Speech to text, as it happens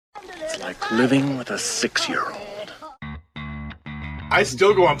It's like living with a 6-year-old. I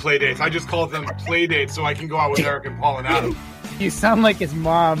still go on play dates. I just call them play dates so I can go out with Eric and Paul and Adam. You sound like his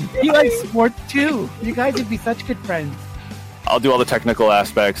mom. He likes sports too. You guys would be such good friends. I'll do all the technical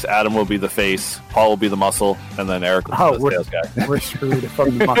aspects. Adam will be the face. Paul will be the muscle, and then Eric will be the sales guy. We're screwed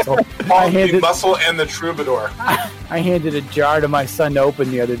from the muscle. Paul will be muscle and the troubadour. I handed a jar to my son to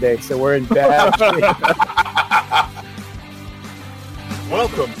open the other day, so we're in bad shape.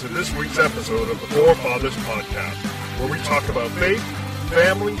 Welcome to this week's episode of the Four Fathers Podcast, where we talk about faith,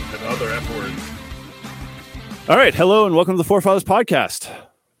 family, and other F words. All right, hello, and welcome to the Four Fathers Podcast.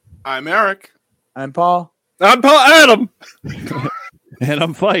 I'm Eric. I'm Paul. I'm Paul Adam. And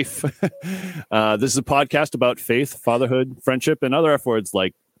I'm Fife. This is a podcast about faith, fatherhood, friendship, and other F words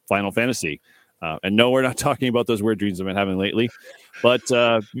like Final Fantasy. And no, we're not talking about those weird dreams I've been having lately. But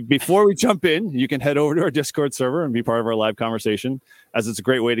before we jump in, you can head over to our Discord server and be part of our live conversation, as it's a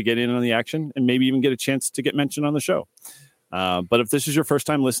great way to get in on the action and maybe even get a chance to get mentioned on the show. But if this is your first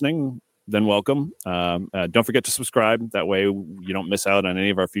time listening, then welcome. Don't forget to subscribe. That way you don't miss out on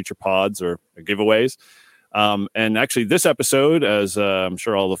any of our future pods or giveaways. And actually, this episode, as I'm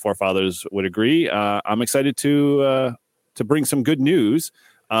sure all the forefathers would agree, I'm excited to bring some good news.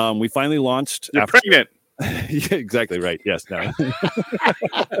 We finally launched. You're pregnant. Yeah, exactly right. Yes. No.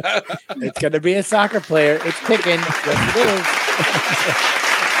 It's going to be a soccer player. It's picking. Yes, it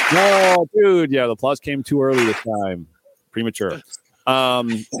is. No, dude. Yeah, the applause came too early this time. Premature.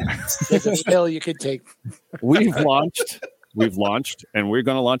 There's a pill you could take. We've launched, and we're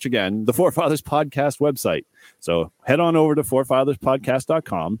going to launch again, the Four Fathers Podcast website. So head on over to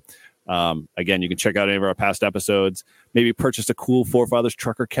fourfatherspodcast.com. Again, you can check out any of our past episodes, maybe purchase a cool Four Fathers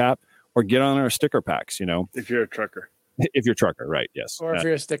trucker cap, or get on our sticker packs, you know. If you're a trucker. If you're a trucker, right, yes. Or if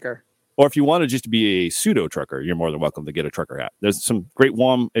you're a sticker. Or if you want to just be a pseudo trucker, you're more than welcome to get a trucker hat. There's some great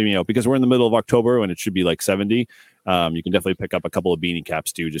warm, you know, because we're in the middle of October and it should be like 70. You can definitely pick up a couple of beanie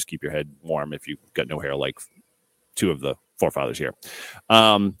caps too. Just keep your head warm if you've got no hair like two of the forefathers here.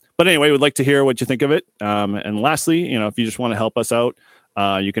 But anyway, we'd like to hear what you think of it. And lastly, you know, if you just want to help us out,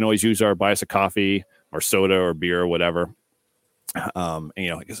 you can always use our buy us a coffee or soda or beer or whatever. And, you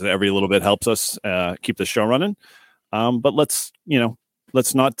know, like I said, every little bit helps us keep the show running. But let's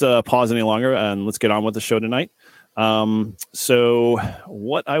not pause any longer and let's get on with the show tonight. So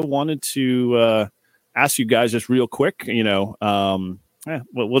what I wanted to ask you guys just real quick, you know,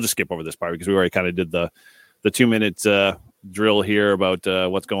 we'll just skip over this part because we already kind of did the 2-minute drill here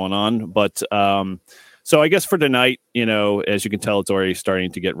about what's going on. But so I guess for tonight, you know, as you can tell, it's already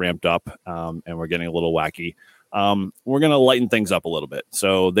starting to get ramped up and we're getting a little wacky. We're going to lighten things up a little bit.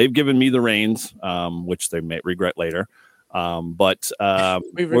 So they've given me the reins, which they may regret later. But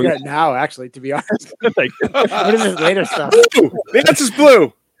we regret now, actually, to be honest. What is this later stuff? The answer's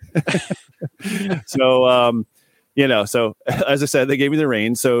blue. So, you know, so as I said, they gave me the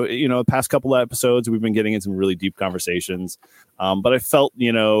reins. So, you know, the past couple of episodes, we've been getting in some really deep conversations. But I felt,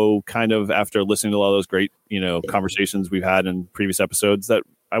 you know, kind of after listening to all those great, you know, conversations we've had in previous episodes that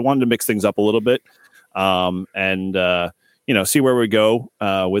I wanted to mix things up a little bit. And you know, see where we go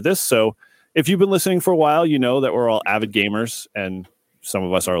with this. So if you've been listening for a while, you know that we're all avid gamers, and some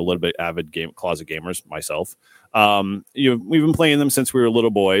of us are a little bit avid closet gamers, myself. We've been playing them since we were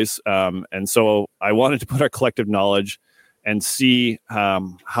little boys. And so I wanted to put our collective knowledge and see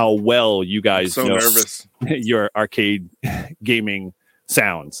how well you guys know nervous. Your arcade gaming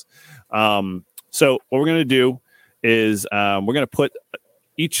sounds. So what we're going to do is we're going to put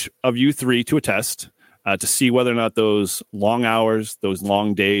each of you three to a test. To see whether or not those long hours, those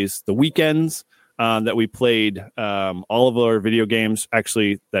long days, the weekends that we played, all of our video games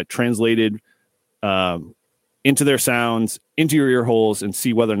actually that translated into their sounds, into your ear holes, and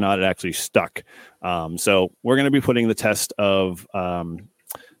see whether or not it actually stuck. So we're going to be putting the test of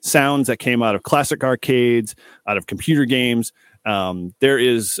sounds that came out of classic arcades, out of computer games. There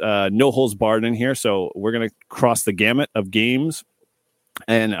is no holds barred in here, so we're going to cross the gamut of games.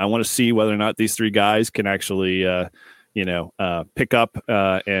 And I want to see whether or not these three guys can actually, pick up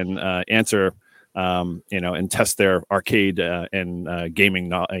and answer, and test their arcade and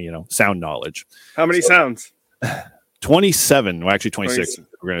gaming, sound knowledge. How many sounds? 27. Well, actually 26.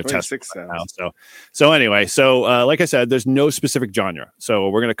 We're going to test now. So anyway, like I said, there's no specific genre. So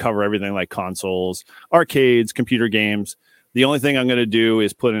we're going to cover everything like consoles, arcades, computer games. The only thing I'm going to do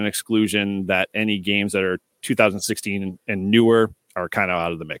is put an exclusion that any games that are 2016 and newer are kind of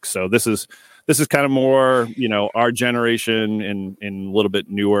out of the mix. So this is kind of more, our generation and a little bit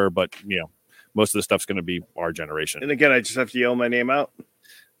newer, but most of the stuff's going to be our generation. And again, I just have to yell my name out.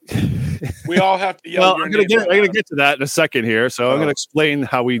 We all have to yell. Well, your I'm gonna name out loud. get to that in a second here. So I'm gonna explain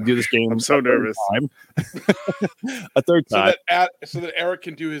how we do this game. I'm so nervous. A third time. So that Eric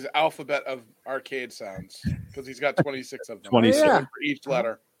can do his alphabet of arcade sounds because he's got 26 of them. 26. For each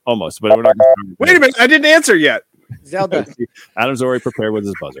letter. Almost, but we're not gonna Wait a minute, I didn't answer yet. Zelda. Adam's already prepared with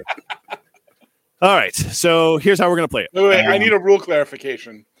his buzzer. All right, so here's how we're gonna play it. Wait, I need a rule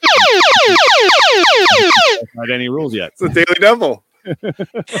clarification. Not any rules yet. It's the Daily Devil.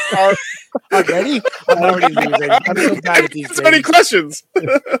 Already? I'm already losing. I'm so bad at these So many games. questions.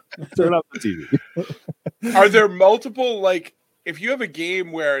 Turn off the TV. Are there multiple, like, if you have a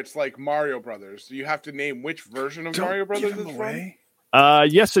game where it's like Mario Brothers, do you have to name which version of Mario Brothers it's from?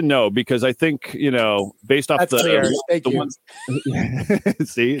 Yes and no, because I think based off That's clear. Thank you. ones.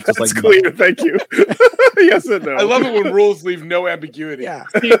 See, it's just That's like clear. Thank you. Yes and no. I love it when rules leave no ambiguity. Yeah.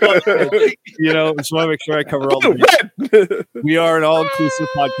 just want to make sure I cover all the. We are an all-inclusive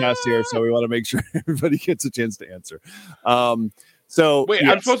podcast here, so we want to make sure everybody gets a chance to answer. So Wait,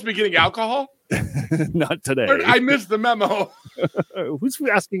 I'm supposed to be getting alcohol? not today. I missed the memo. Who's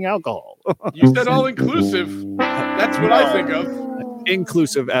asking alcohol? You said all inclusive. That's what I think of.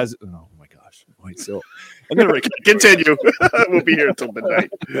 Inclusive as oh my gosh, wait, so I'm gonna Continue. We'll be here until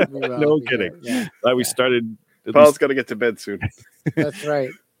midnight. No kidding. Yeah. We started. at Paul's least- got to get to bed soon. That's right.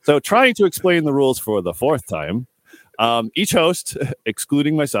 So, trying to explain the rules for the fourth time, each host,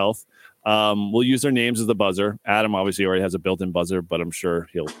 excluding myself, will use their names as the buzzer. Adam obviously already has a built-in buzzer, but I'm sure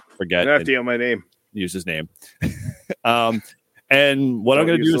he'll forget I have and to yell my name. use his name. And what I'm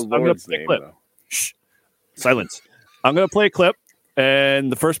going to do is I'm going to play a clip. Shh. Silence. I'm going to play a clip,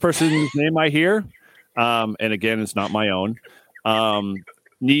 and the first person's name I hear, and again, it's not my own,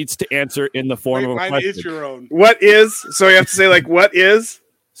 needs to answer in the form of a Mine question. is your own. What is? So you have to say like, what is?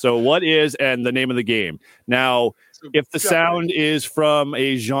 So, what is and the name of the game? Now, if the sound is from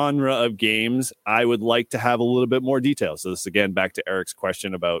a genre of games, I would like to have a little bit more detail. So, this again back to Eric's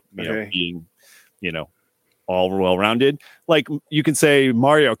question about being, all well-rounded. Like you can say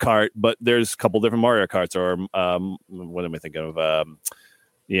Mario Kart, but there's a couple different Mario Karts, or what am I thinking of?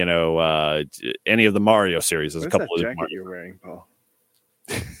 Any of the Mario series. There's What's a couple that of jacket you're wearing, Paul?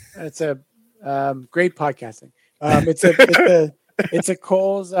 It's a great podcasting. It's a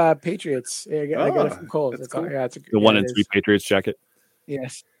Coles Patriots. I got it from Coles. that's It's cool. it's the 1-3 Patriots jacket.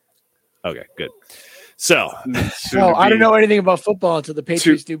 Yes. Okay, good. So No, I don't know anything about football until the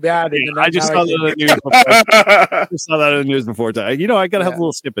Patriots do bad. And I just saw now that in the news. I just saw that in the news before. I got to have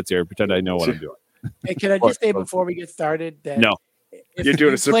little snippets here, pretend I know what I'm doing. Hey, can I just say before we get started that No. if You're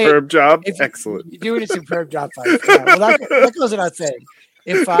doing you a superb job. if you- Excellent. You're doing a superb job, Fife. Yeah, well, that goes without saying.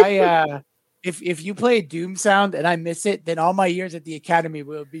 If I if you play a Doom sound and I miss it, then all my years at the academy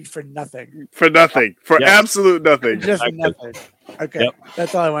will be for nothing. For nothing. For Yeah. absolute nothing. Just for Exactly. nothing. Okay, Yep.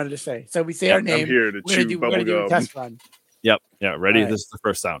 that's all I wanted to say. So we say our I'm name. here to We're chew gonna do a bubblegum. test run. Yep. Yeah. Ready? All right. This is the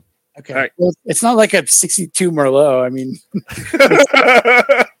first sound. Okay. All right. Well, it's not like a 62 Merlot. I mean,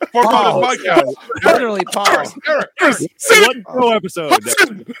 For Paul, the podcast. literally Paul. One pro episode.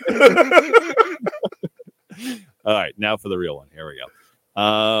 All right. Now for the real one. Here we go.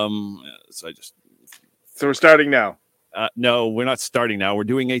 So I just So we're starting now. no, we're not starting now. We're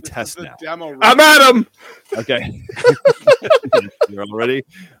doing a test The now. demo. I'm Adam. Okay. You're all ready?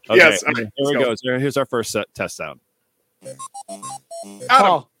 Okay. Yes. Here we go. So here's our first test sound.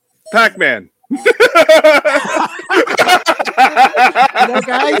 Paul. Pac-Man. You know,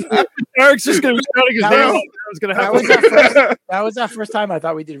 guys, Eric's just going to be shouting his That name. was- It's going to that happen. was our first time. I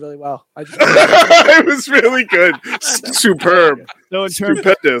thought we did really well. I just It was really good. Superb. So in terms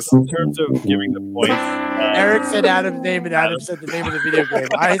Stupendous. of giving the point, Eric said Adam's name and Adam said the name of the video game.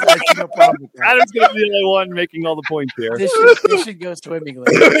 I see no problem with that. Adam's going to be the only one making all the points here. This should go swimmingly.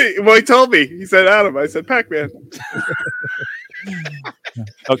 Well, he told me. He said Adam. I said Pac-Man.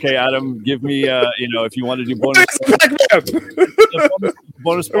 Okay, Adam, give me, if you want to do bonus, Pac-Man.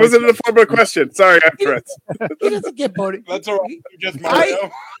 bonus It points. wasn't in the form of a question. Sorry, I have threats. He doesn't get voted. That's all right. You just Mario.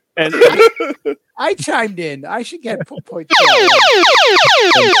 And I chimed in. I should get points.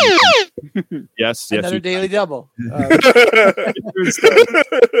 yes, Another you daily double.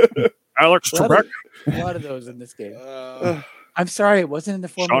 Alex Trebek, A lot of those in this game. I'm sorry, it wasn't in the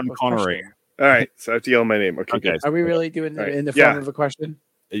form Sean of a Connery. question. All right, so I have to yell my name. Okay. Okay. Are we really doing it Right. in the Yeah. form of a question?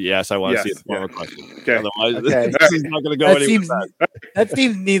 Yes, I want to Yes, see the form yeah. of question. Okay. Otherwise, Okay. this is not going to go That anywhere. seems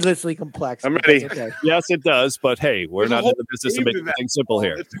seems needlessly complex. I'm but ready. that's Okay. Yes, it does, but hey, we're There's a not in whole the business of game to making that. things simple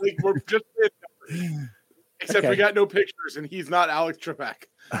here. It's like we're just except Okay. we got no pictures, and he's not Alex Trebek.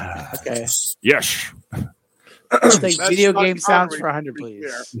 Okay. Yes. Take That's video not game sounds Connery, for 100, to be please.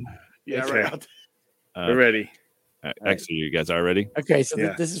 fair. Yeah, Okay. right. We're ready. Excellent. You guys are ready? Okay, so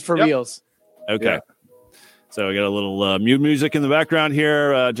Yeah. this is for Yep. reals. Okay. Yeah. So we got a little mute music in the background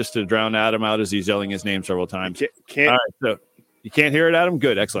here, just to drown Adam out as he's yelling his name several times. Can't All right, so you can't hear it, Adam?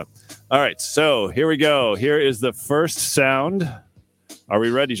 Good, excellent. All right, so here we go. Here is the first sound. Are we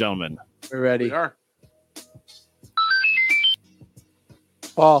ready, gentlemen? We're we ready. are.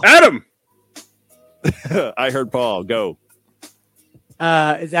 Paul, Adam. I heard Paul. Go.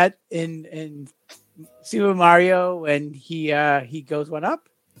 is that in Super Mario when he goes one up?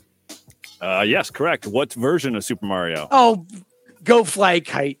 Yes, correct. What version of Super Mario? Oh, go fly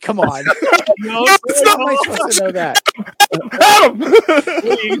kite! Come on. No, How am I supposed to know that? Adam.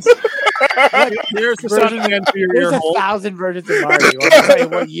 please. Here's the Version- sound answer your There's ear a hole. 1,000 versions of Mario. Want to tell you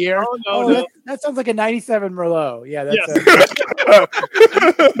what year? Oh, no. That sounds like a '97 Merlot. Yeah, that's Yes.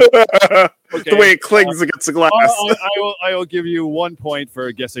 The way it clings against the glass. I will give you 1 point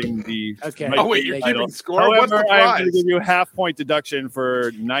for guessing the. Okay. right Oh wait, you're Thank keeping you. score. What's However, the I'm going prize? to give you a half-point deduction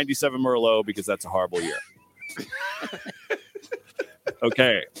for 97 Merlot because that's a horrible year.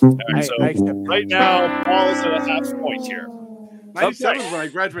 Okay. All right, so I accept right now, Paul is at a half point here. 97 is when I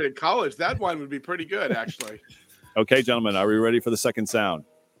graduated college. That one would be pretty good, actually. Okay, gentlemen, are we ready for the second sound?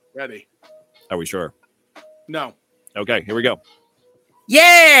 Ready? Are we sure? No. Okay, here we go.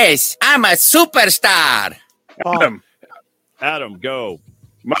 Yes, I'm a superstar. Paul, Adam. Adam, go.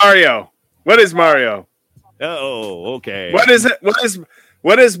 Mario. What is Mario? Oh, okay. What is it?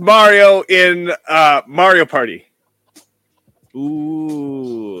 What is Mario in Mario Party?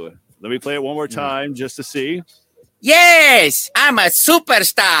 Ooh. Let me play it one more time just to see. Yes, I'm a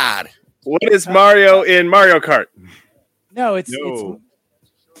superstar. What is Mario in Mario Kart? no, it's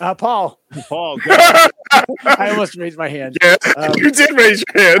Paul. Paul, go. I almost raised my hand. Yeah, Um, you did raise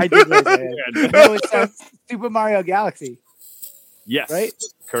your hand. I did raise my hand. No, it's Super Mario Galaxy. Yes. Right?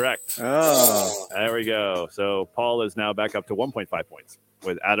 Correct. Oh. There we go. So Paul is now back up to 1.5 points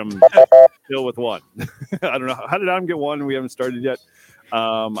with Adam still with 1. I don't know. How did Adam get 1? We haven't started yet.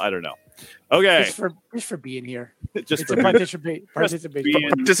 I don't know. Okay. Just for being here. Just It's for a participation. being-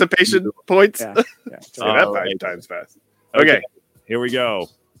 Participation points. Yeah. Yeah. Say that All 5 right. times fast. Okay. Here we go.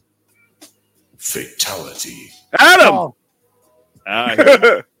 Fatality. Adam. Paul,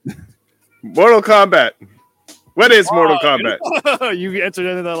 Mortal Kombat. What is Mortal Kombat? You answered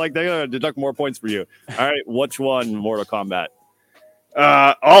anything like they're going to deduct more points for you. All right. Which one, Mortal Kombat?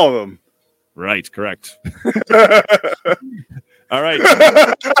 All of them. Right. Correct. All right.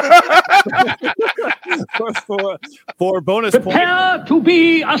 For bonus points. Prepare to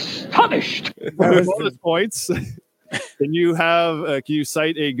be astonished. For bonus points. Can you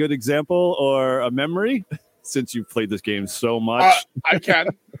cite a good example or a memory since you've played this game so much? I can.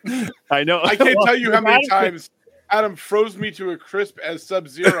 I know. I can't tell you how many times Adam froze me to a crisp as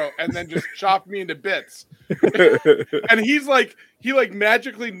Sub-Zero and then just chopped me into bits. And he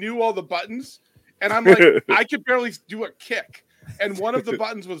magically knew all the buttons. And I'm like, I could barely do a kick. And one of the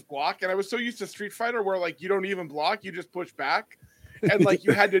buttons was block. And I was so used to Street Fighter where you don't even block, you just push back. And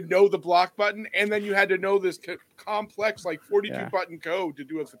you had to know the block button. And then you had to know this complex 42 button code to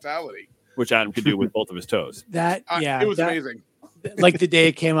do a fatality. Which Adam could do with both of his toes. it was amazing. Like the day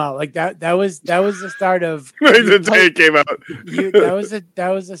it came out, that was the start of The day it came out. that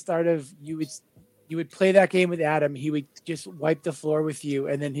was the start of you would play that game with Adam. He would just wipe the floor with you,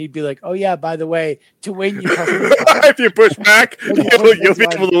 and then he'd be like, "Oh yeah, by the way, to win you press this button." If you push back, you'll be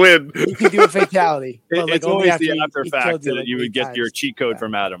able to win. You can do a fatality. But, It's only always the after he fact killed that you would 8 get your times. cheat code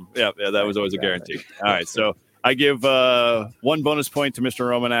from Adam. Yeah, that was always a Exactly. guarantee. All right, so I give 1 bonus point to Mr.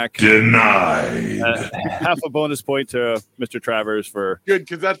 Romanak, Denied. half a bonus point to Mr. Travers for Good,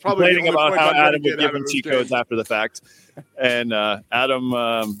 because that's probably the complaining only about point how I'm gonna Adam get would give out him of this cheat game. codes after the fact. And Adam,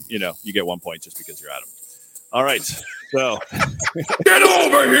 you get 1 point just because you're Adam. All right, so Get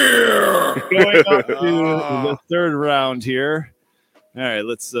over here! going up to the third round here. All right,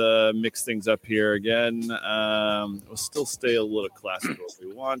 let's mix things up here again. We'll still stay a little classical if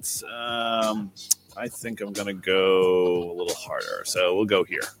we want. I think I'm going to go a little harder, so we'll go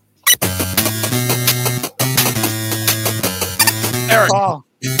here. Eric, Paul, All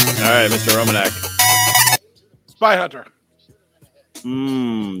right, Mr. Romanak. Spy Hunter.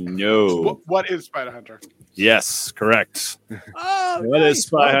 No. What is Spy Hunter? Yes, correct. oh, What is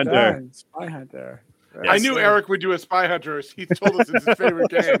Spy well Hunter? done. Spy Hunter. I knew Eric would do a Spy Hunter. He told us it's his favorite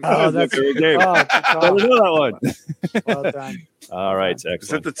game. Oh, that's Favorite game. Oh, good I call. didn't know that one. Well done. All right, Is that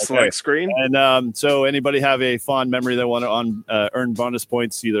excellent. the Okay. select screen? And so, anybody have a fond memory that want to earn bonus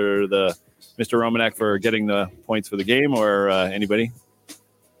points? Either the Mr. Romanak for getting the points for the game, or anybody?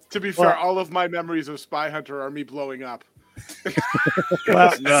 To be fair, Well- all of my memories of Spy Hunter are me blowing up.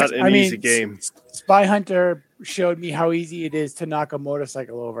 Well, Not an I mean, easy game. Spy Hunter showed me how easy it is to knock a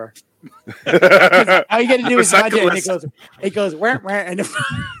motorcycle over. All you got to do is nudge it, and it goes, where, and I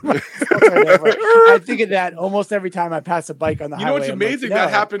think of that almost every time I pass a bike on the highway. You know what's amazing? Like, that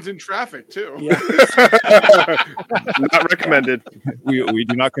happens in traffic too. Yeah. Not recommended. We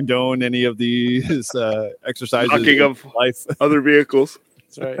do not condone any of these exercises. Knocking of life. Other vehicles.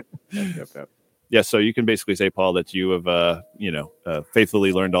 That's right. Yep. Yeah, so you can basically say, Paul, that you have,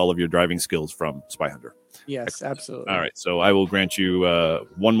 faithfully learned all of your driving skills from Spy Hunter. Yes, absolutely. All right, so I will grant you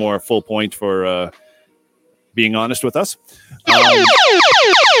one more full point for being honest with us.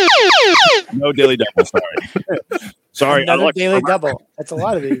 No daily double, sorry. Another daily double. That's a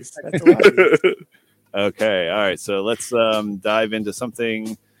lot of these. Okay, all right, so let's dive into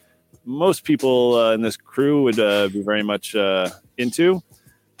something most people in this crew would be very much into.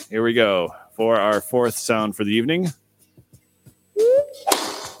 Here we go for our fourth sound for the evening.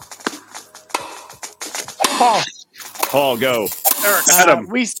 Paul, go. Eric, Adam.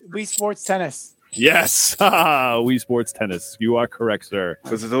 Wii Sports Tennis. Yes, Wii Sports Tennis. You are correct, sir.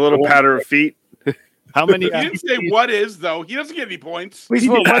 Because it's a little patter of feet. How many? he didn't say what is though. He doesn't get any points. What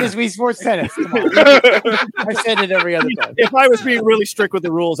is Wii Sports Tennis? Come on. I said it every other time. If I was being really strict with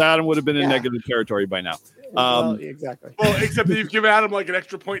the rules, Adam would have been in negative territory by now. Well, exactly. Well, except that you've given Adam like an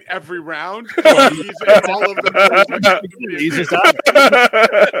extra point every round. He's in all of them. He's just out.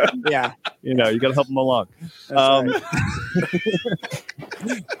 Yeah. You got to help him along. Right.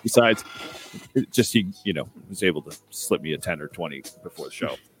 Besides, just he was able to slip me a 10 or 20 before the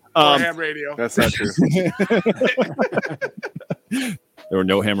show. Ham radio. That's not true. There were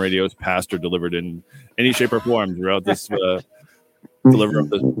no ham radios passed or delivered in any shape or form throughout this delivery of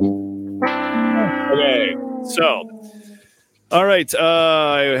this. Okay, so all right,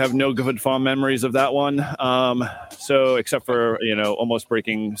 I have no good fond memories of that one. So except for almost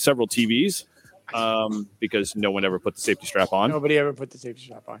breaking several TVs. Because no one ever put the safety strap on. Nobody ever put the safety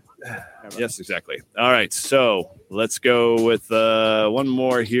strap on. Never. Yes, exactly. All right, so let's go with one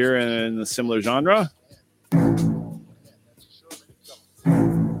more here in a similar genre.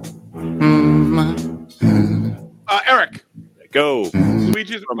 Eric. Go.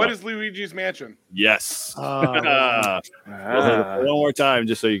 What is Luigi's Mansion? Yes. One more time,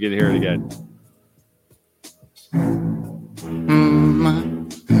 just so you can hear it again.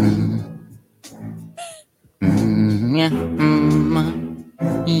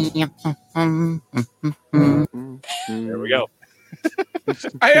 There we go.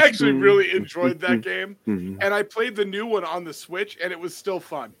 I actually really enjoyed that game, and I played the new one on the Switch, and it was still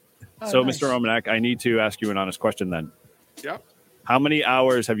fun. So, nice. Mr. Romanek, I need to ask you an honest question then. Yep. How many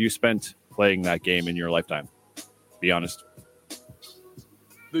hours have you spent playing that game in your lifetime? Be honest.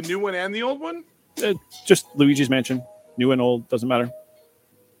 The new one and the old one? Just Luigi's Mansion. New and old, doesn't matter.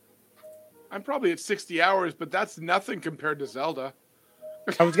 I'm probably at 60 hours, but that's nothing compared to Zelda.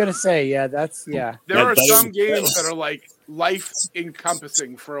 I was going to say, There are some games that are like life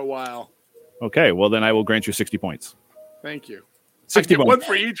encompassing for a while. Okay, well then I will grant you 60 points. Thank you. 60 points. One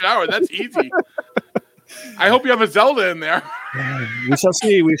for each hour. That's easy. I hope you have a Zelda in there. We shall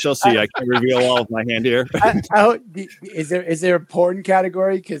see. I can't reveal all of my hand here. Is there a porn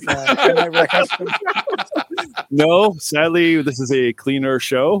category? Because no, sadly, this is a cleaner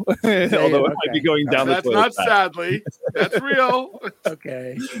show. Although it might be going down the toilet. That's not sadly. That's real.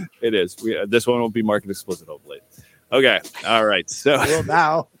 Okay. It is. This one won't be market explicit, hopefully. Okay. All right. So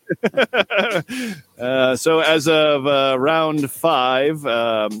now. So as of round 5,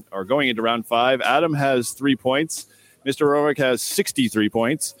 or going into round 5, Adam has 3 points. Mr. Rorik has 63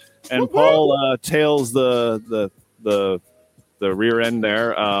 points, and Paul tails the rear end there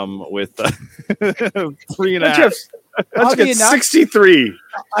with 3.5. Let's get 63.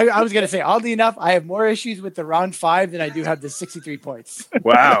 I was going to say, oddly enough, I have more issues with the round 5 than I do have the 63 points.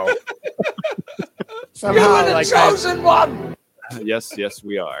 Wow. Somehow, You're the chosen one. Yes,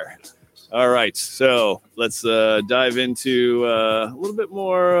 we are. All right, so let's dive into a little bit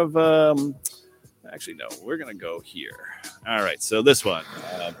more of. Actually, no, we're going to go here. All right, so this one.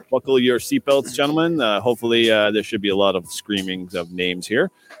 Buckle your seatbelts, gentlemen. Hopefully, there should be a lot of screamings of names here,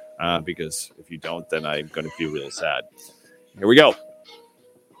 because if you don't, then I'm going to feel real sad. Here we go.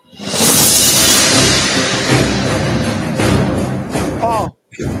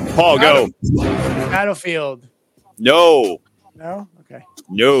 Paul, go. Battlefield. No. No? Okay.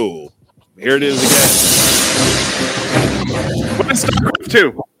 No. Here it is again. What is StarCraft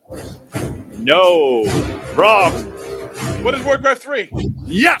 2? No. Wrong. What is Warcraft 3?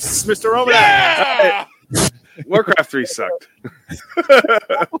 Yes, Mr. Roman. Yeah! Warcraft 3 sucked.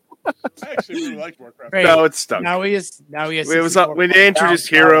 I actually really liked Warcraft. Great. No, it's stuck. Now he is. It was 64 when points they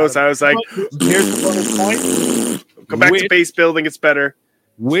introduced down. heroes. I was like, Here's the bonus point. go back to Which- base building. It's better.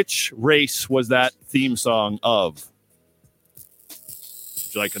 Which race was that theme song of?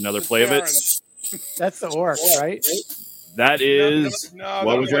 Would you like another play of it? Terrans. That's the orc, right? That is. No,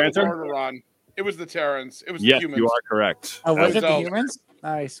 what that was your like answer? Lordaeron. It was the Terrans. It was the Yes, humans. you are correct. Oh, was That it the was humans?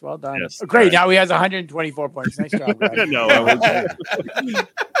 Nice, well done. Yes. Great. All right. Now he has 124 points. Nice job, guys. No, I was.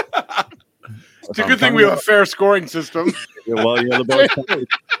 It's a good thing we have a fair scoring system. Well, the bonus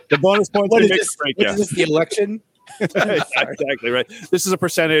points. The bonus points What can is make this? or break What you. is this? The election? Exactly right. This is a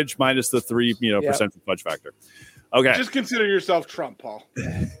percentage minus the 3, Yeah. percent fudge factor. Okay. Just consider yourself Trump, Paul.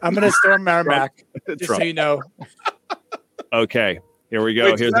 I'm gonna storm Merrimack. Just Trump. so you know. Okay. Here we go.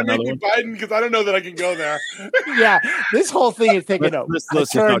 Wait, does Here's that make another you one. Biden? Because I don't know that I can go there. Yeah, this whole thing is taking a Let's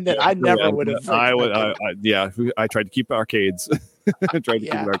just not turn that go I through never it. would have. I would. I tried to keep arcades. I tried to keep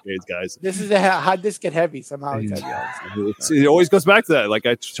Yeah. it arcades, guys. This is how'd this get heavy? Somehow it's heavy. It always goes back to that. Like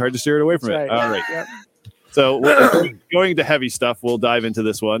I tried to steer it away from That's it. right. All right. Yep. So going to heavy stuff, we'll dive into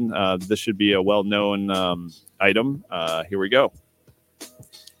this one. This should be a well-known item. Here we go.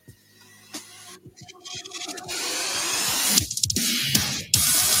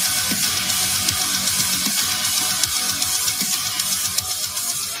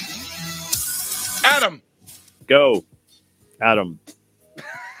 Adam. Go, Adam.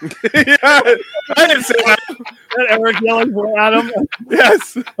 I didn't say that. Eric yelling for Adam.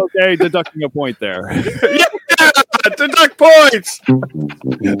 Yes. Okay, deducting a point there. Deduct points. Wait,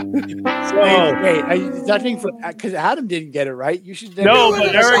 are you deducting from? Because Adam didn't get it right. You should. No,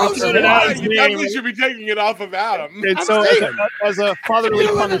 but Eric said it out. You definitely should be taking it off of Adam. And so, as a fatherly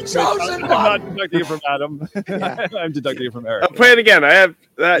punishment, I'm not deducting it from Adam. Yeah. I'm deducting it from Eric. I'll play it again. I have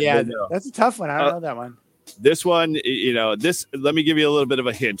that. Yeah, that's a tough one. I don't know that one. This one, this. Let me give you a little bit of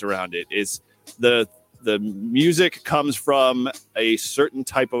a hint around it. Is the music comes from a certain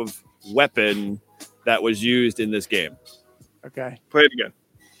type of weapon that was used in this game. Okay. Play it again.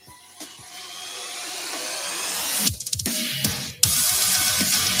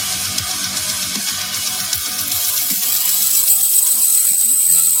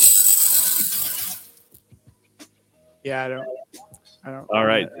 Yeah, I don't. All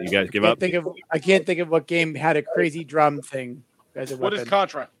right, you guys give up? I can't think of what game had a crazy drum thing as a What is weapon.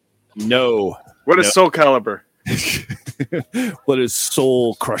 Contra? No. What is Soul Calibur? What is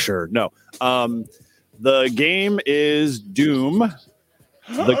Soul Crusher? No. The game is Doom.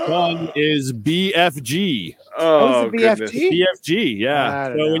 The gun is BFG. Oh, the goodness. BFG? BFG, I yeah.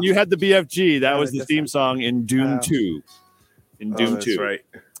 don't So know. when you had the BFG, that No, was it the doesn't. theme song in Doom Oh. 2. In Oh, Doom that's 2. right.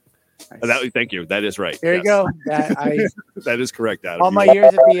 Thank you. That is right. There you Yes. go. That is correct, Adam. All my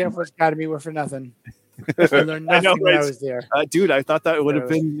years at the Air Force Academy were for nothing. I learned I know, nothing when I right? was there. Dude, I thought that would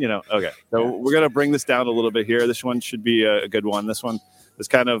have Yeah. been, okay. So we're going to bring this down a little bit here. This one should be a good one. This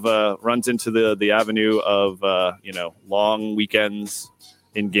kind of runs into the avenue of, long weekends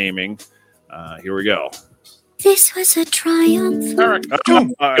in gaming. Here we go. This was a triumph. Eric.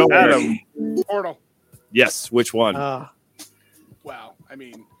 Adam. Portal. Yes. Which one? Wow. I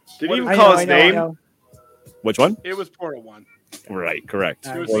mean, Did what he even is- call his name? Which one? It was Portal 1. Right. Correct.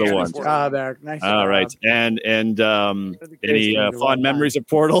 Nice. Portal 1. Job, Eric. Nice All job. right. And any crazy thing to fond watch. memories of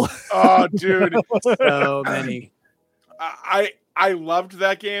Portal? Oh, dude. So many. I loved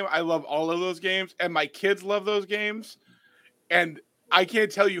that game. I love all of those games, and my kids love those games. And I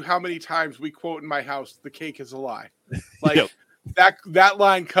can't tell you how many times we quote in my house, "The cake is a lie." Like Yep. that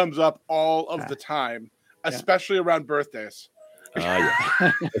line comes up all of the time, especially around birthdays. Yeah.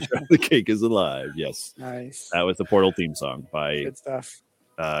 The cake is alive. Yes. Nice. That was the Portal theme song by Good stuff.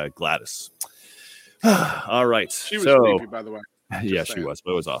 Gladys. All right. She was so, creepy, by the way. yeah, she was,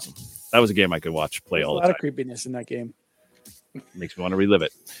 but it was awesome. That was a game I could watch play There's all a the lot time. of creepiness in that game. Makes me want to relive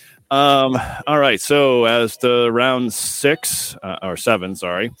it. All right. So as to round 6 or 7,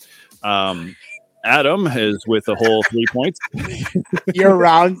 sorry. Adam is with a whole 3 points. Your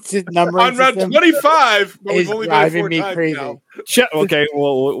round numbering On round system 25, but is we've only done it driving 4 me times crazy. now. Okay.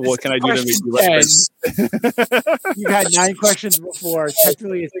 Well, what can I do to make you less? You had 9 questions before.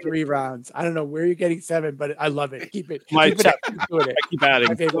 Technically, it's 3 rounds. I don't know where you're getting 7, but I love it. Keep it. My Keep it up. Keep doing it. I keep adding.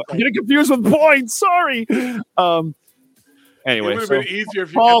 My favorite I'm thing. getting confused with points. Sorry. Anyway, It would have so been easier if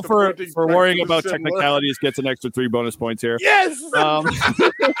you Paul, kept the for printing worrying press about similar. technicalities, gets an extra 3 bonus points here. Yes.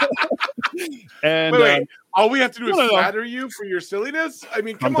 And Wait. All we have to do is no. flatter you for your silliness? I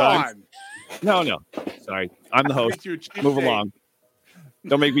mean, come Sometimes. on. no. Sorry, I'm the host. Makes you a cheap Move date. along.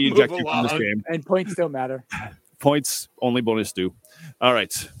 Don't make me Move eject you from this along. game. And points still matter. Points only bonus do. All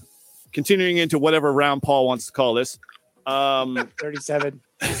right. Continuing into whatever round Paul wants to call this. 37.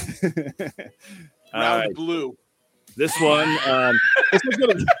 All Round right. blue. This one, this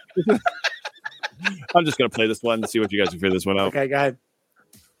one's I'm just gonna play this one and see what you guys can figure this one out. Okay, go ahead.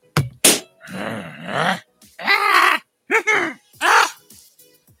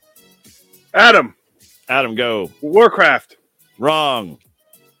 Adam, Go. Warcraft. Wrong.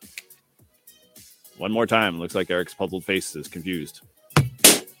 One more time. Looks like Eric's puzzled face is confused.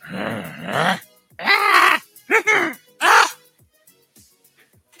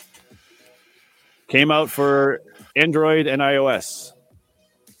 Came out for Android and iOS.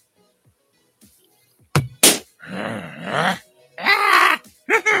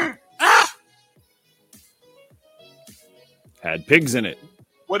 Had pigs in it.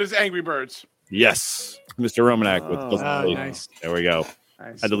 What is Angry Birds? Yes, Mr. Romanek with Puzzle Oh, Face. nice. There we go.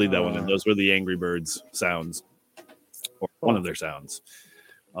 Nice. Had to leave that one in. Those were the Angry Birds sounds, or one of their sounds.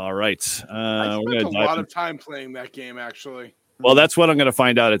 All right, I we're spent a gonna lot dive. of time playing that game, actually. Well, that's what I'm going to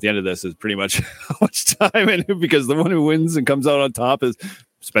find out at the end of this is pretty much how much time in it, because the one who wins and comes out on top is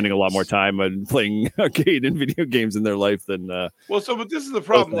spending a lot more time on playing arcade and video games in their life than. Well, but this is the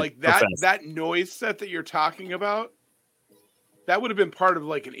problem. Okay, Like that profess. that noise set that you're talking about, that would have been part of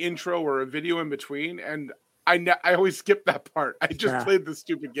like an intro or a video in between, and I always skip that part. I just Yeah. played the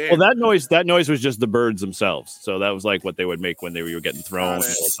stupid game. Well, that noise was just the birds themselves. So that was like what they would make when they were getting thrown. Got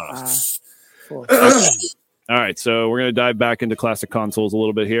it. and all that. Cool. All right, so we're going to dive back into classic consoles a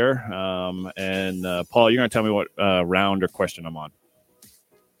little bit here. And Paul, you're going to tell me what round or question I'm on.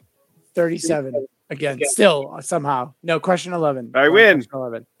 37. Again, still somehow. No, question 11. I win. Question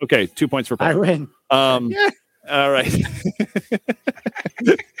 11. Okay, 2 points for I Paul. win. All right.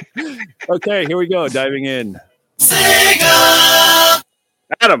 Okay, here we go. Diving in.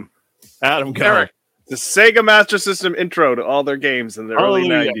 Adam, Go. Eric. the Sega Master System intro to all their games in the early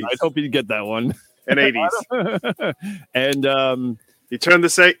Hallelujah. 90s I hope you get that one. and 80s. And You turn the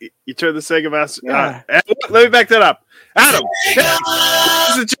Sega Master. Yeah. Let me back that up. Adam,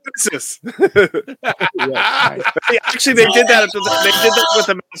 this is a Genesis. Actually, they did that. They did that with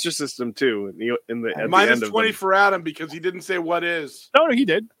the Master System too. At the end Minus of 20 them. for Adam because he didn't say what is. no, he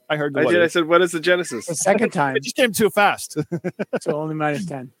did. I heard the I what did. I is. said, "What is the Genesis?" The second time. It just came too fast. So only minus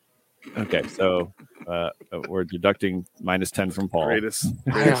 10. Okay, so we're deducting minus 10 from Paul. Greatest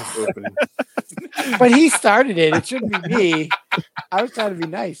opening. But he started it. It shouldn't be me. I was trying to be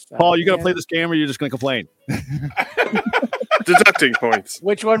nice. Paul, you going to play this game or you're just going to complain? Deducting points.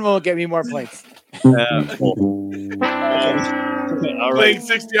 Which one will get me more points? All right. Playing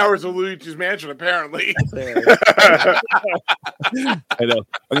 60 hours of Luigi's Mansion, apparently. I know.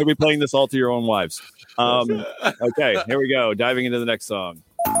 I'm going to be playing this all to your own wives. Okay, here we go. Diving into the next song.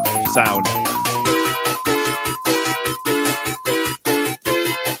 Sound.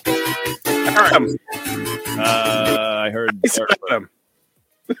 Adam, I heard. Adam.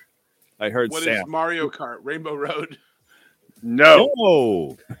 I heard What is Sam. Mario Kart? Rainbow Road. No.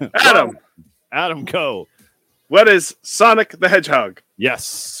 Oh, Adam, Adam, go. what is Sonic the Hedgehog?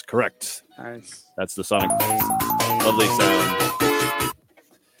 Yes, correct. Nice. That's the Sonic. Lovely sound.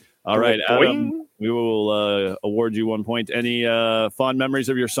 All right, Adam. We will award you 1 point. Any fond memories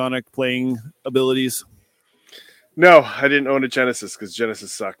of your Sonic playing abilities? No, I didn't own a Genesis because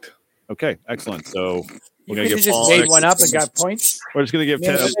Genesis sucked. Okay, excellent. So You we're gonna could have give just Paul made next- one up and got points. We're just gonna give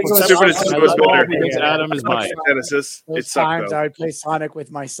Yeah, 10. I think it was Super awesome. Nintendo I was love better. all the, Because Adam is mine. Genesis, it Those sucked times though. I would play Sonic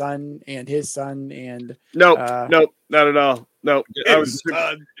with my son and his son and Nope, Uh, nope, not at all. Nope. I was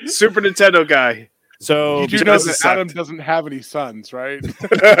a Super Nintendo guy. So You do know Genesis that Adam sucked. doesn't have any sons, right?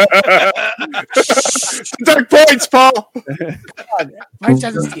 Dark points, Paul. my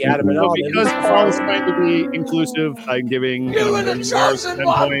son doesn't see Adam at So all. because Paul is trying to be inclusive, I'm giving Adam 10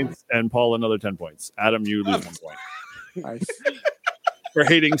 points and Paul another 10 points. Adam, you lose 1 point Nice. for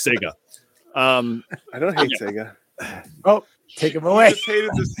hating Sega. I don't hate Sega. Oh, take him I away. just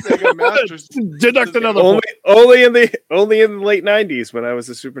hated the Sega Master System. Deduct another Only, point. only in the late '90s when I was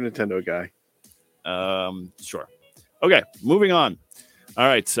a Super Nintendo guy. Sure. Okay, moving on. All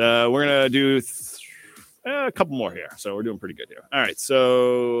right, we're gonna do a couple more here, so we're doing pretty good here. All right,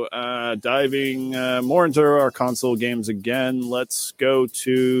 so diving more into our console games again. Let's go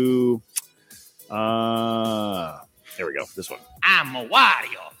to. Here we go. This one. I'm a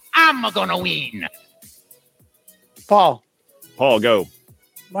Wario. I'm gonna win. Paul, Paul, go.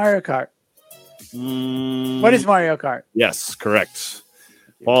 Mario Kart. Mm, What is Mario Kart? Yes, correct.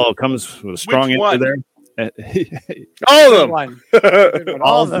 Paul comes with a strong Which answer one? there. All of them. One. Good one.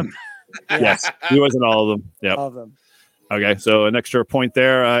 All of them. Yes, he wasn't all of them. Yep. All of them. Okay, so an extra point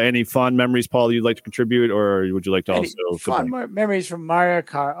there. Any fond memories, Paul, you'd like to contribute, or would you like to Any also fond complain? memories from Mario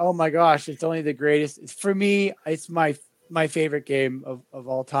Kart. Oh my gosh, it's only the greatest. For me, it's my my favorite game of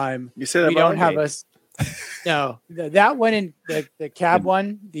all time. You say that We about don't my have game. us. No, that one in the cab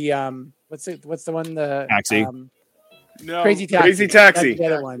one. The what's the one the Taxi. No, Crazy Taxi. Crazy Taxi. That's the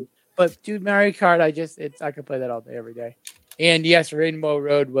other one. But dude, Mario Kart, I could play that all day, every day. And yes, Rainbow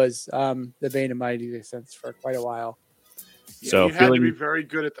Road was the bane of my existence for quite a while. So you had to feeling- be very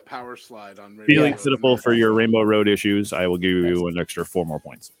good at the power slide on Radio Feeling Road. pitiful for your Rainbow Road issues, I will give you an extra 4 more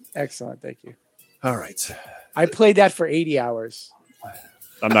points. Excellent, thank you. All right. I played that for 80 hours.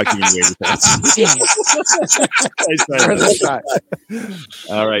 I'm not giving you 80 points. Damn. Worth a shot.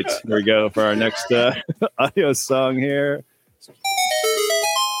 All right. Here we go for our next audio song here.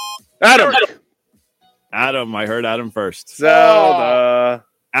 Adam. Adam. I heard Adam first. Zelda.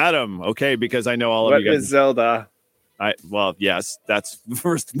 Adam. Okay, because I know all of What you is guys. Zelda? Well, yes, that's my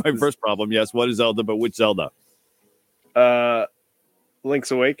first problem. Yes, what is Zelda, but which Zelda?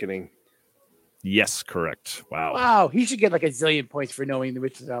 Link's Awakening. Yes, correct. Wow. Wow, he should get like a zillion points for knowing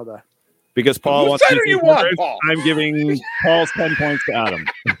which Zelda. Because Paul Whose wants side to are you be on, first, Paul? I'm giving Paul's 10 points to Adam.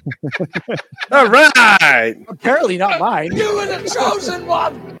 All right. Apparently not mine. You were the chosen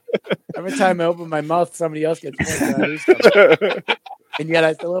one. Every time I open my mouth, somebody else gets points. And I lose them. And yet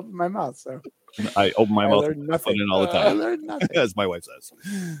I still open my mouth. So I open my I mouth learned and nothing. put it in all the I time, learned nothing. as my wife says.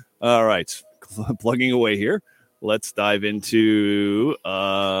 All right. Plugging away here. Let's dive into no,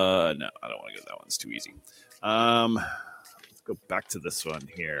 I don't want to go that one. It's too easy. Let's go back to this one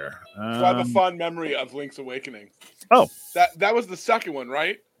here. So I have a fond memory of Link's Awakening. Oh. That was the second one,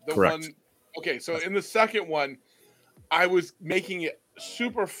 right? The Correct. one. Okay, so in the second one, I was making it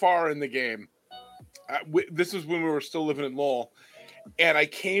super far in the game. This is when we were still living in Lowell, and I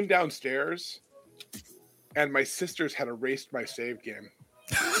came downstairs, and my sisters had erased my save game,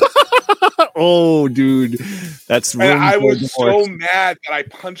 Oh, dude. That's and room I for was so divorce. mad that I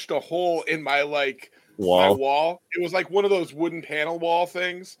punched a hole in my my Wall. wall. It was like one of those wooden panel wall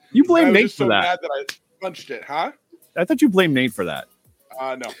things. You And I blame was Nate just for so that. mad that I punched it, huh? I thought you blamed Nate for that.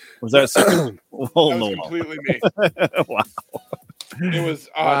 No, Was that? that Oh, was no. completely me. Wow. It was,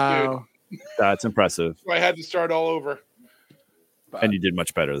 Wow. dude. That's impressive. So I had to start all over. But And you did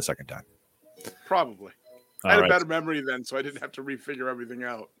much better the second time. probably. I All had right. a better memory then, so I didn't have to refigure everything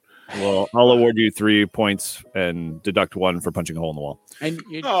out. Well, I'll award you 3 points and deduct 1 for punching a hole in the wall. And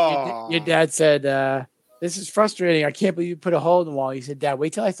your Aw. dad said, "This is frustrating. I can't believe you put a hole in the wall." He said, "Dad,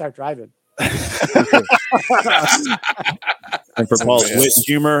 wait till I start driving." And for Paul's wit and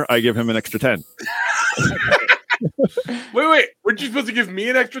humor, I give him an extra 10. Wait. Weren't you supposed to give me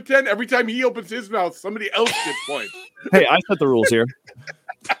an extra 10? Every time he opens his mouth, somebody else gets points. Hey, I set the rules here.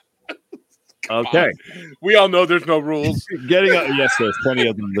 Okay. We all know there's no rules. Getting up. Yes, there's plenty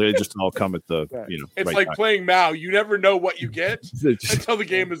of them. They just all come at the, It's right like time. playing Mao. You never know what you get It's just- until the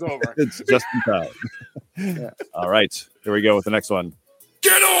game is over. it's just in time. All right. Here we go with the next one.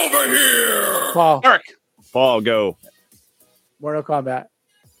 Get over here! Paul, Eric, Paul, go. Mortal Kombat.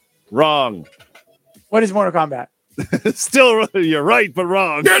 Wrong. What is Mortal Kombat? Still, you're right, but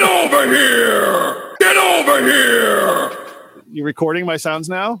wrong. Get over here! Get over here! You recording my sounds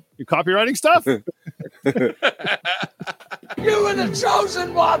now? You copywriting stuff? You were the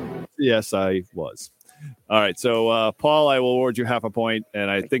chosen one. Yes, I was. All right. So, Paul, I will award you half a point, and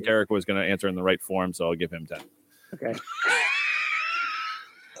I think Eric was going to answer in the right form, so I'll give him 10. Okay.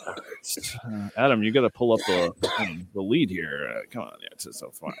 Adam, you got to pull up the lead here. Come on, yeah, it's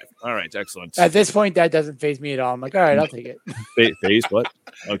so 5. All right, excellent. At this point, that doesn't phase me at all. I'm like, all right, I'll take it. Phase what?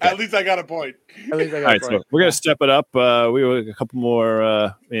 Okay. at least I got a point. At least I All got right, a so point. we're gonna step it up. We have a couple more,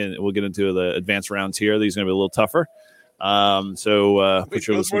 and we'll get into the advanced rounds here. These are gonna be a little tougher. So Wait, put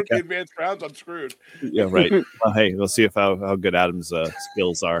your those listening weren't the cap. advanced rounds. I'm screwed. Yeah, right. Well, hey, we'll see if how good Adam's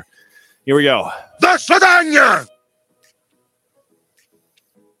skills are. Here we go. The Sadania!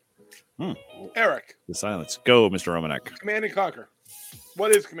 Eric, The silence. Go, Mr. Romanek. Command and Conquer. What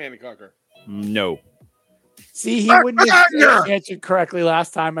is Command and Conquer? No. See, he wouldn't have answered correctly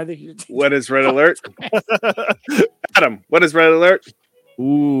last time. I think he What is Red Alert? Adam, what is Red Alert?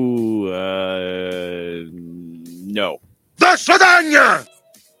 Ooh, no. The Sadania!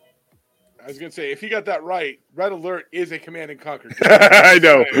 I was gonna say if he got that right, Red Alert is a Command and Conquer. I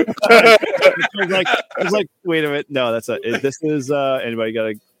know. It's like, wait a minute. No, that's this is anybody got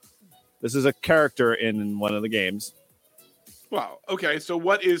a. This is a character in one of the games. Wow. Okay. So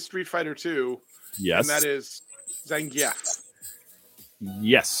what is Street Fighter 2? Yes. And that is Zangief.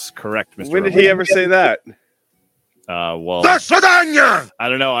 Yes, correct, Mr. When did Romanek. he ever say that? Well, The Sadania! I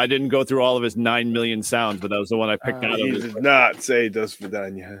don't know. I didn't go through all of his 9 million sounds, but that was the one I picked out. He Of his... did not say Dos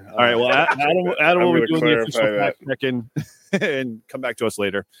Vidania. All right. Well, Adam will be gonna doing the official clarify fact checking and come back to us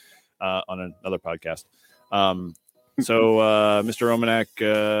later on another podcast. So, Mr.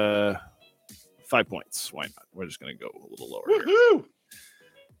 Romanek, 5 points. Why not? We're just going to go a little lower here.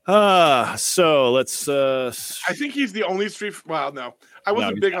 Woohoo! So let's. I think he's the only street. Well, no, I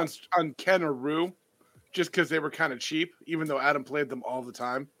wasn't he's big not. on Ken or Rue, just because they were kind of cheap. Even though Adam played them all the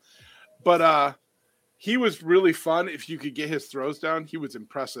time, but he was really fun. If you could get his throws down, he was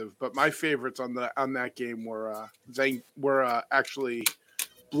impressive. But my favorites on that game were actually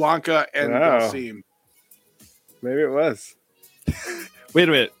Blanca and Wow. Dalsim. Maybe it was. Wait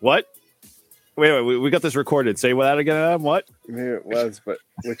a minute. What? Wait. We got this recorded. Say that again, Adam. What? Maybe it was, but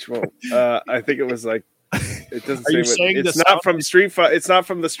which one? I think it was like it doesn't Are you say. saying It's the not from Street Fighter. It's not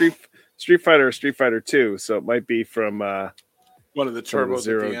from the Street Fighter or Street Fighter 2. So it might be from. One of the Some of the turbos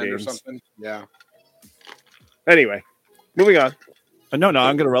Zero at the end games. or something. Yeah. Anyway, moving on. No. I'm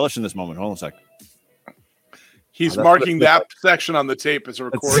going to relish in this moment. Hold on a sec. He's that's marking that section on the tape as a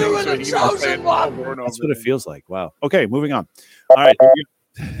recording. You were so the he can play it chosen one. over and over That's what it again. feels like. Wow. Okay, moving on. All right.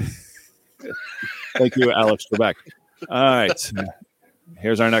 Thank you, Alex Trebek. All right.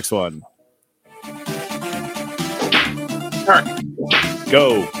 Here's our next one.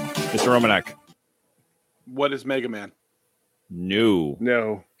 Go, Mr. Romanek. What is Mega Man? No.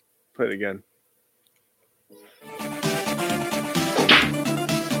 No, play it again.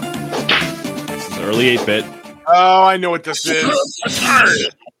 This is early 8-bit. Oh, I know what this is.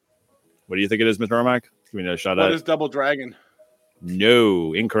 What do you think it is, Mr. Romanek? Give me a shot What at is it. Double Dragon?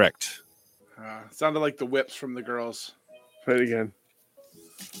 No, incorrect. Sounded like the whips from the girls. Play it again.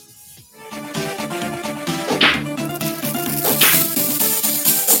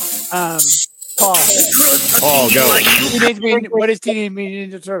 Paul. Oh, go. What is Teenage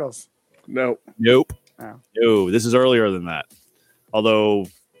Mutant Ninja Turtles? No. Nope. Oh. No, this is earlier than that. Although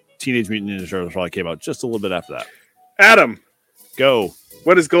Teenage Mutant Ninja Turtles probably came out just a little bit after that. Adam, Go.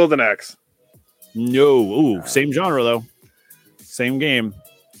 what is Golden Axe? No. Ooh, same genre, though. Same game.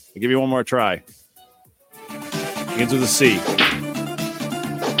 I'll give you one more try. Begins with a C.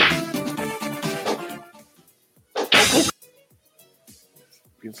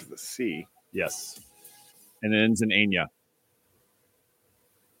 Begins with a C. Yes. And it ends in Anya.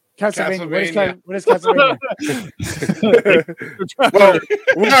 Castlevania. What is Castlevania? Well,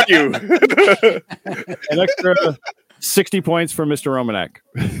 where are you? An extra 60 points for Mr. Romanek.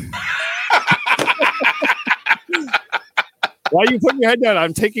 Why are you putting your head down?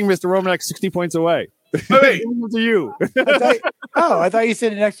 I'm taking Mr. Romanek 60 points away. Wait, To you. I thought you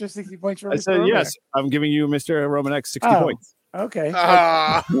said an extra 60 points for I Mr. said, Romanek. yes, I'm giving you Mr. Romanek 60 Oh. points. Okay.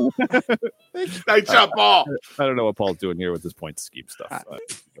 nice job, Paul. I don't know what Paul's doing here with this point scheme stuff. I'm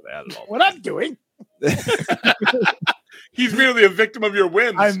gonna add it all. What I'm doing? He's merely a victim of your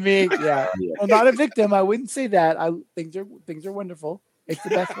wins. I mean, yeah. Yeah. Well, not a victim. I wouldn't say that. Things are wonderful. It's the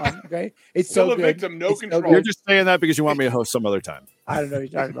best one. Okay. It's Still so a good. victim, no It's so control. good. You're just saying that because you want me to host some other time. I don't know what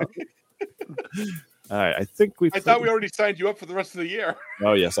you're talking about. All right. I think we. I thought we already signed you up for the rest of the year.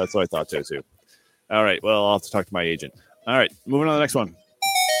 Oh, yes. That's what I thought too. All right. Well, I'll have to talk to my agent. All right. Moving on to the next one.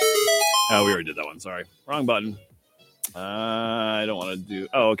 Oh, we already did that one. Sorry. Wrong button. I don't want to do.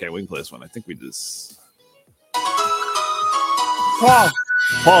 Oh, okay. We can play this one. I think we did this. Paul.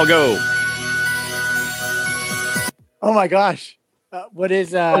 Paul, go. Oh my gosh. What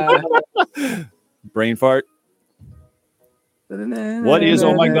is Brain fart. What is?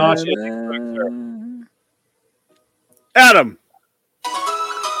 Oh my gosh. Yes, correct, sir. Adam.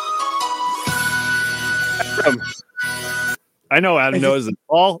 Adam. I know Adam knows it.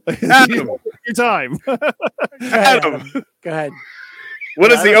 Paul, Adam. your time. Adam. Go ahead.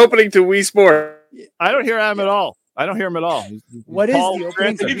 What is the opening to Wii Sport? I don't hear Adam at all. I don't hear him at all. What is Paul, the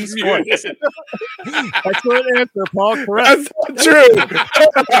opening to He's Wii Sport? muted. Excellent answer, Paul. Correct. That's not true.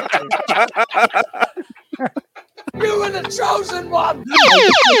 You were the chosen one.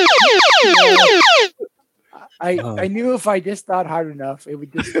 I knew if I just thought hard enough, it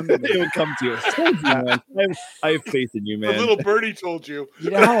would just come to It me. would come to you. Man. I have faith in you, The man. little birdie told you.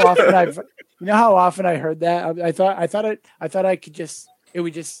 You know how often I heard that? I thought I could just. It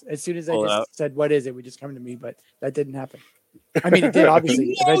would just, as soon as I Pull it just out. said what is, it would just come to me, but that didn't happen. I mean, it did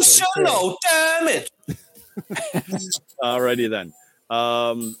obviously. eventually, clearly. damn it. Alrighty then.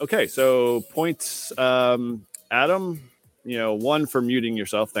 Okay, so points. Adam, 1 for muting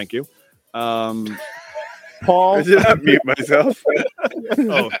yourself. Thank you. Paul. I did not mute myself.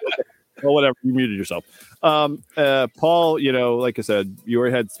 Oh, well, whatever. You muted yourself. Paul, like I said, you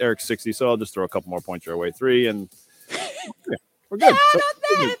already had Eric 60, so I'll just throw a couple more points your way. 3, and yeah, we're good.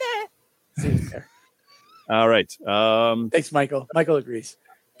 Seems fair. All right. Thanks, Michael. Michael agrees.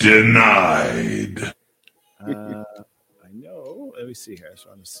 Denied. I know. Let me see here. So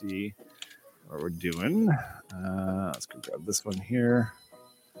I'm going to see. what we're doing. Let's go grab this one here.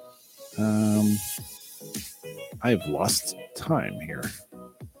 I've lost time here.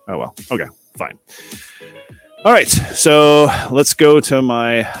 Oh, well. Okay, fine. All right, so let's go to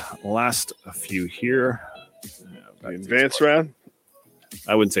my last few here. The advanced round?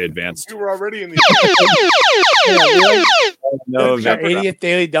 I wouldn't say advanced. We were already in the. No, It's our 80th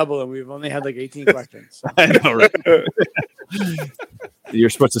daily double, and we've only had like 18 questions. I know, right? You're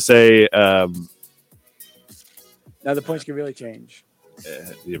supposed to say, Now the points can really change.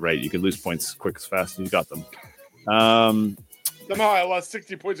 you're right, you can lose points quick as fast as you got them. Somehow I lost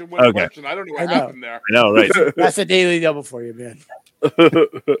 60 points in one Okay. question. I don't know what I know. happened there. I know, right? That's a daily double for you, man.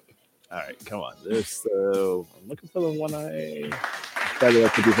 All right, come on. This, I'm looking for the one I decided I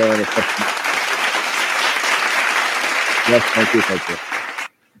could do better. Yes, thank you.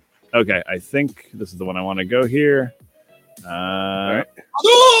 Okay, I think this is the one I want to go here. right.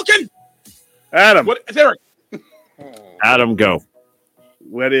 Adam, What, Derek? Adam, go.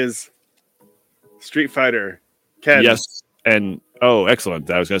 what is Street Fighter? Ken. Yes, and excellent.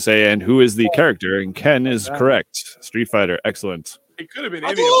 I was going to say, and who is the character? And Ken is correct. Street Fighter, excellent. It could have been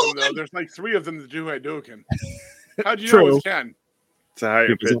any of them, though. There's like 3 of them that do Hadouken. How'd you know True. it was Ken? It's a higher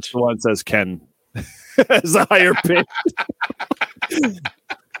Because pitch. that's the one that says Ken. It's a higher pitch.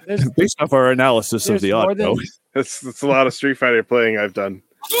 There's, Based off our analysis of there's the more audio. than- That's a lot of Street Fighter playing I've done.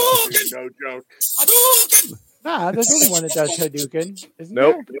 No joke. Nah, there's only one that does Hadouken. Isn't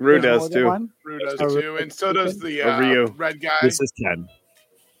Nope, there? Rue There's does more than too. one? Rue does Oh, too, and so does the Ryu. red guy. This is Ken.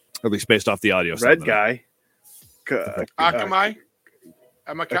 At least based off the audio. Red something. guy. Akamai?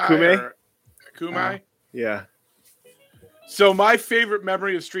 Amakai? Akume? Or Akumai? Yeah. So my favorite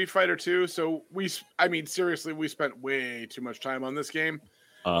memory of Street Fighter 2. So seriously, we spent way too much time on this game.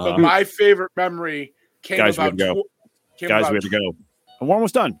 But my favorite memory came Guys, we about. had to go. Came Guys, about way to go. And we're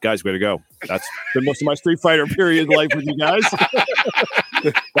almost done. Guys, way to go. That's been most of my Street Fighter period life with you guys.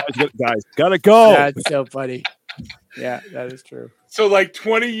 guys, gotta go. That's so funny. Yeah, that is true. So like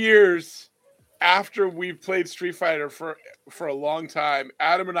 20 years after we've played Street Fighter for a long time,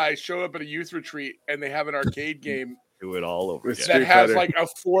 Adam and I show up at a youth retreat and they have an arcade game Do it all over. With again. that Street has Fighter.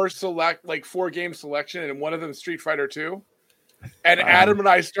 like a 4 game selection, and one of them is Street Fighter 2. And Adam and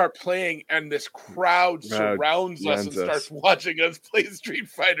I start playing, and this crowd surrounds us and surrounds us. starts watching us play Street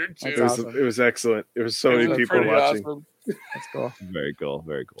Fighter 2. That's It was, awesome. it was excellent. There was so It many was people pretty watching. awesome. That's cool. Very cool.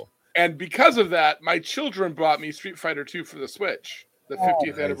 Very cool. And because of that, my children bought me Street Fighter 2 for the Switch, the 50th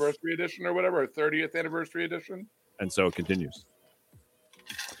nice. anniversary edition or whatever, or 30th anniversry edition. And so it continues.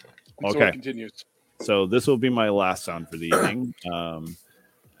 And so Okay. it continues. So this will be my last sound for the evening. Let me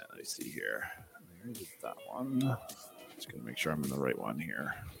see here. Where is that one? Just gonna make sure I'm in the right one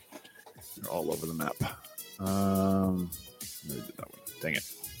here. They're all over the map. Where did that one? Dang it.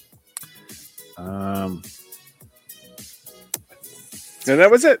 And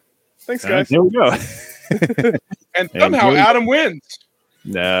that was it. Thanks, guys. There we go. And And somehow here we- Adam wins.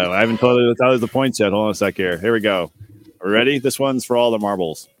 No, I haven't told you the points yet. Hold on a sec here. Here we go. Are we ready? This one's for all the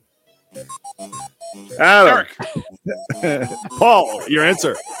marbles. Adam. Derek, Paul, your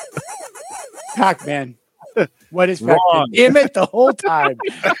answer. Pac-Man. What is Pac-Man? Wrong. Damn it, the whole time.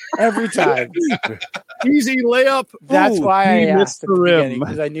 Every time. Easy layup. That's Ooh, why I he asked missed at the the rim. beginning,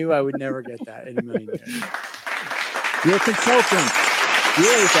 because I knew I would never get that in a million years. You're a consultant. You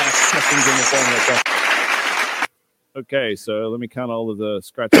always ask questions in the phone like that. Okay, so let me count all of the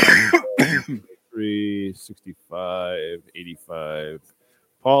scratch. 3, 65, 85.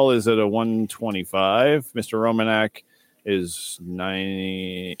 Paul is at a 125. Mr. Romanak is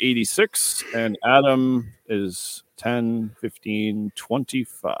 86. And Adam is 10, 15,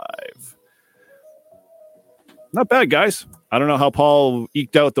 25. Not bad, guys. I don't know how Paul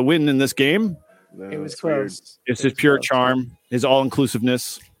eked out the win in this game. No, It was it's weird. close. It's It his was pure close. charm, his all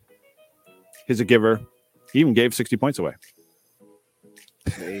inclusiveness. He's a giver. He even gave 60 points away.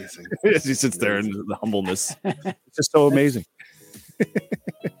 Amazing. As he sits there in the humbleness. It's just so amazing.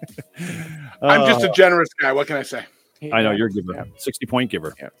 I'm just a generous guy. What can I say? I know you're a giver. Yeah. 60-point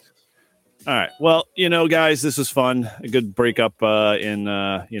giver. Yeah. All right. Well, guys, this was fun. A good breakup in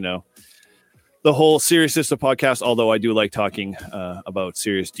the whole seriousness of podcast, although I do like talking about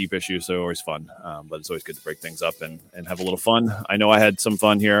serious, deep issues. They're always fun. But it's always good to break things up and have a little fun. I know I had some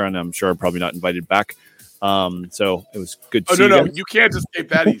fun here, and I'm sure I'm probably not invited back. So it was good to Oh, see no, you no. guys. You can't escape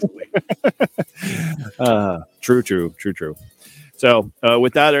that easily. True. So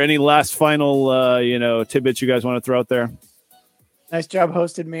with that, are any last final, tidbits you guys want to throw out there? Nice job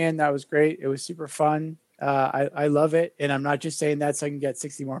hosted, man. That was great. It was super fun. I love it. And I'm not just saying that so I can get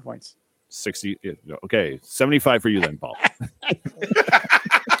 60 more points. 60. Okay. 75 for you then, Paul.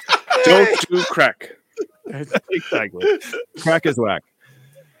 Don't do crack. Exactly. Crack is whack.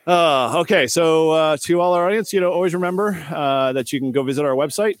 Okay, so to all our audience, always remember that you can go visit our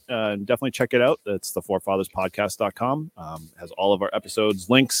website and definitely check it out. It's the forefatherspodcast.com. Has all of our episodes,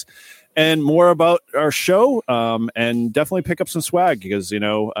 links, and more about our show. And definitely pick up some swag because,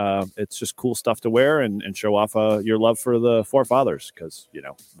 it's just cool stuff to wear and show off your love for the forefathers because,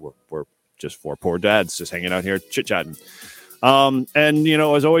 we're just four poor dads just hanging out here chit-chatting. And,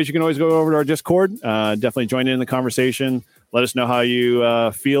 as always, you can always go over to our Discord. Definitely join in the conversation. Let us know how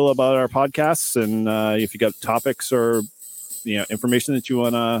you feel about our podcasts and if you got topics or information that you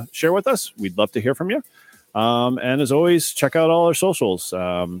want to share with us. We'd love to hear from you. And as always, check out all our socials.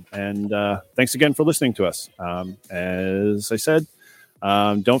 And thanks again for listening to us. As I said,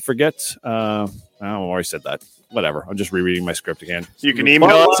 don't forget. I already said that. Whatever. I'm just rereading my script again. You can email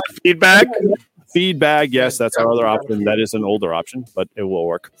us feedback. Feedback. Yes, that's our other option. That is an older option, but it will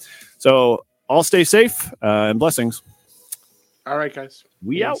work. So all stay safe and blessings. All right, guys.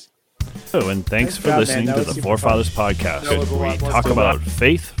 We out. Oh, and thanks for listening to the Forefathers Podcast, where we talk about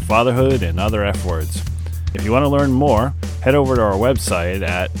faith, fatherhood, and other F words. If you want to learn more, head over to our website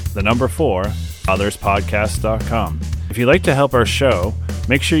at 4fatherspodcast.com. If you'd like to help our show,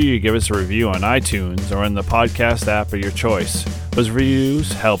 make sure you give us a review on iTunes or in the podcast app of your choice. Those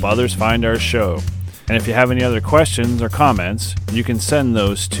reviews help others find our show. And if you have any other questions or comments, you can send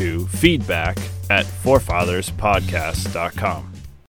those to feedback@forefatherspodcast.com.